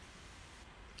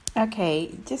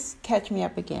Okay, just catch me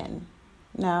up again.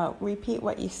 Now, repeat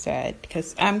what you said,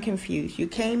 because I'm confused. You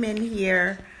came in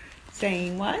here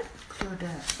saying what?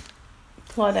 Claudette.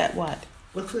 Claudette what?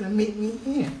 Was going to meet me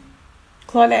here.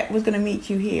 Claudette was going to meet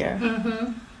you here.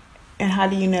 Mm-hmm. And how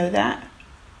do you know that?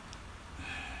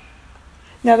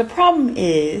 Now, the problem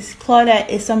is, Claudette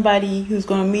is somebody who's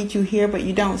going to meet you here, but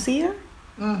you don't see her?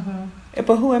 Mm-hmm.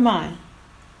 But who am I?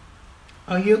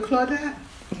 Are you Claudette?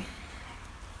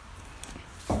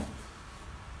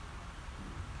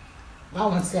 I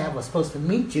wouldn't say I was supposed to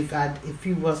meet you if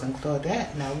you wasn't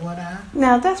Claudette. Now, would I?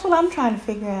 Now, that's what I'm trying to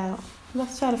figure out.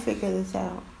 Let's try to figure this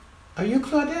out. Are you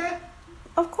Claudette?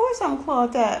 Of course I'm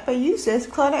Claudette, but you said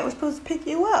Claudette was supposed to pick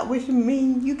you up, which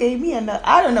means you gave me another.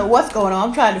 I don't know what's going on.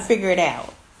 I'm trying to figure it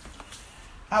out.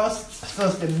 I was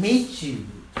supposed to meet you.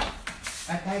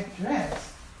 I got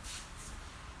dressed.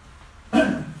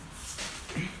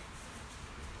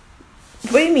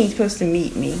 What do you mean supposed to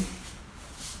meet me?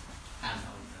 I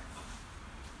know.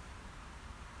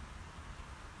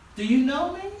 Do you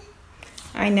know me?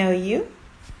 I know you.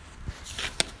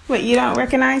 What, you don't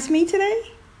recognize me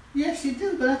today? Yes, you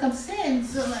do. But like I'm saying,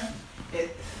 so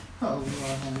like, oh Lord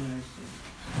have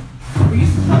mercy. Were you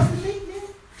supposed to meet me?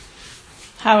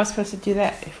 How am I supposed to do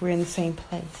that if we're in the same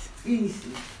place?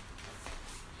 Easy.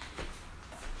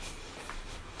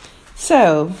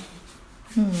 So,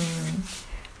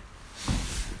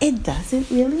 it doesn't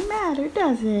really matter,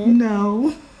 does it?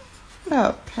 No.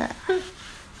 Okay.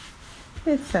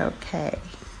 It's okay.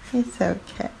 It's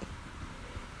okay.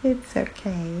 It's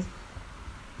okay.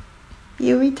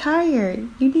 You're retired.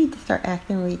 You need to start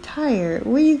acting retired.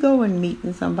 Where you going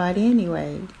meeting somebody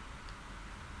anyway?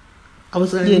 I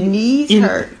was Your knees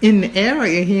hurt. In the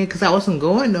area here because I wasn't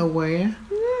going nowhere.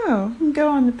 No, you can go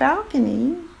on the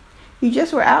balcony. You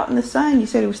just were out in the sun. You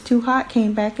said it was too hot,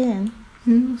 came back in.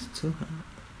 It was too hot.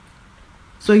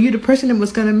 So you the person that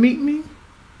was going to meet me?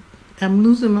 I'm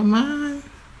losing my mind.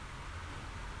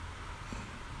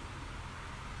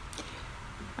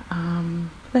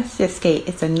 Let's just say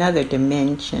it's another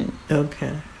dimension.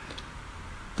 Okay.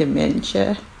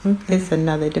 Dementia. Okay. It's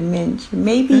another dimension.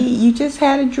 Maybe you just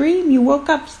had a dream. You woke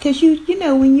up because you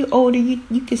know when you're older,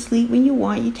 you can sleep when you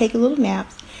want. You take a little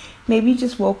naps. Maybe you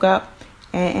just woke up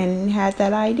and had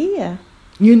that idea.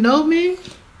 You know me?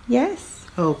 Yes.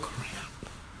 Oh, crap.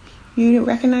 You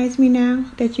recognize me now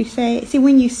that you say it? See,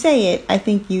 when you say it, I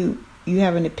think you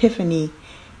have an epiphany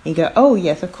and go, oh,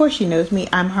 yes, of course she knows me.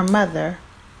 I'm her mother.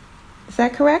 Is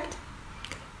that correct?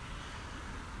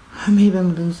 Maybe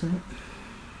I'm losing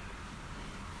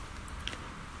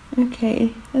it.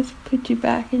 Okay, let's put you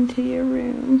back into your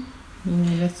room.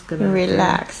 Yeah, that's good.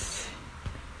 Relax.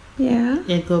 Yeah.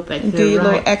 Yeah, go back and to do your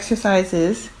right. little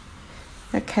exercises.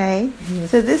 Okay.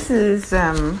 Yes. So this is,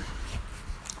 I'm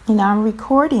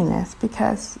recording this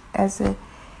because as a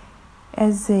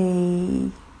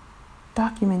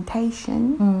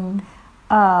documentation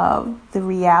of the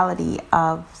reality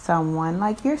of someone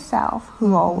like yourself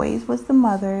who always was the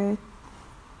mother,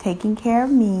 taking care of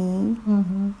me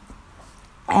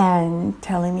and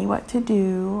telling me what to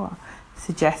do, or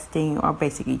suggesting, or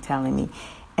basically telling me.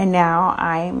 And now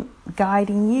I'm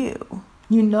guiding you.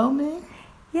 You know me?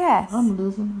 Yes. I'm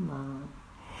losing my mind.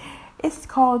 It's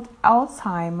called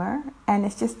Alzheimer, and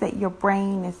it's just that your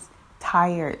brain is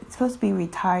tired. It's supposed to be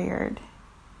retired.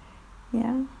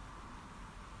 Yeah.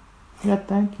 Yeah,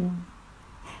 thank you.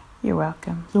 You're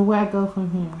welcome. So where I go from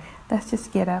here? Let's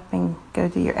just get up and go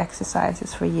do your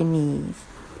exercises for your knees.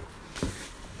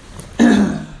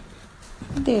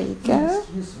 There you go.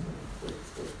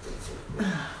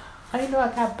 How you know I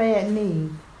got bad knees?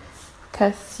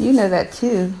 Because you know that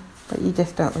too, but you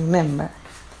just don't remember.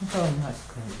 Oh my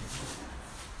goodness.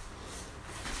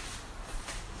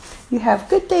 You have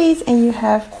good days and you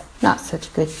have not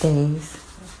such good days.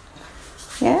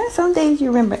 Yeah, some days you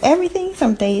remember everything,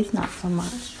 some days not so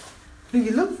much.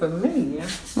 You look familiar.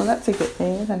 Well, that's a good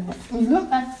thing, isn't it? You look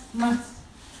like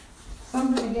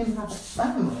somebody in my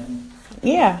family.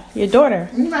 Yeah, your daughter.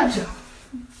 Imagine.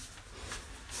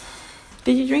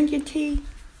 Did you drink your tea?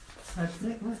 I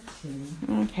drink my tea.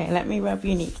 Okay, let me rub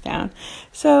your knees down.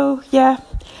 So, yeah,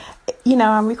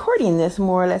 I'm recording this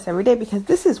more or less every day because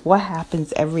this is what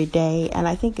happens every day. And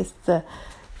I think it's the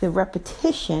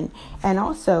repetition. And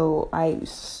also, I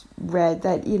read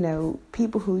that,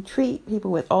 people who treat people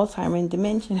with Alzheimer's and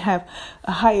dementia have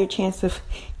a higher chance of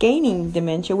gaining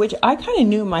dementia, which I kind of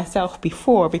knew myself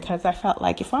before because I felt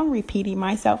like if I'm repeating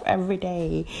myself every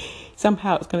day,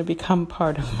 somehow it's going to become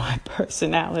part of my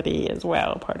personality as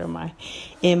well, part of my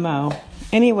MO.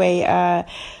 Anyway,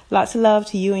 lots of love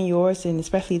to you and yours, and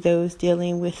especially those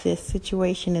dealing with this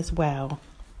situation as well.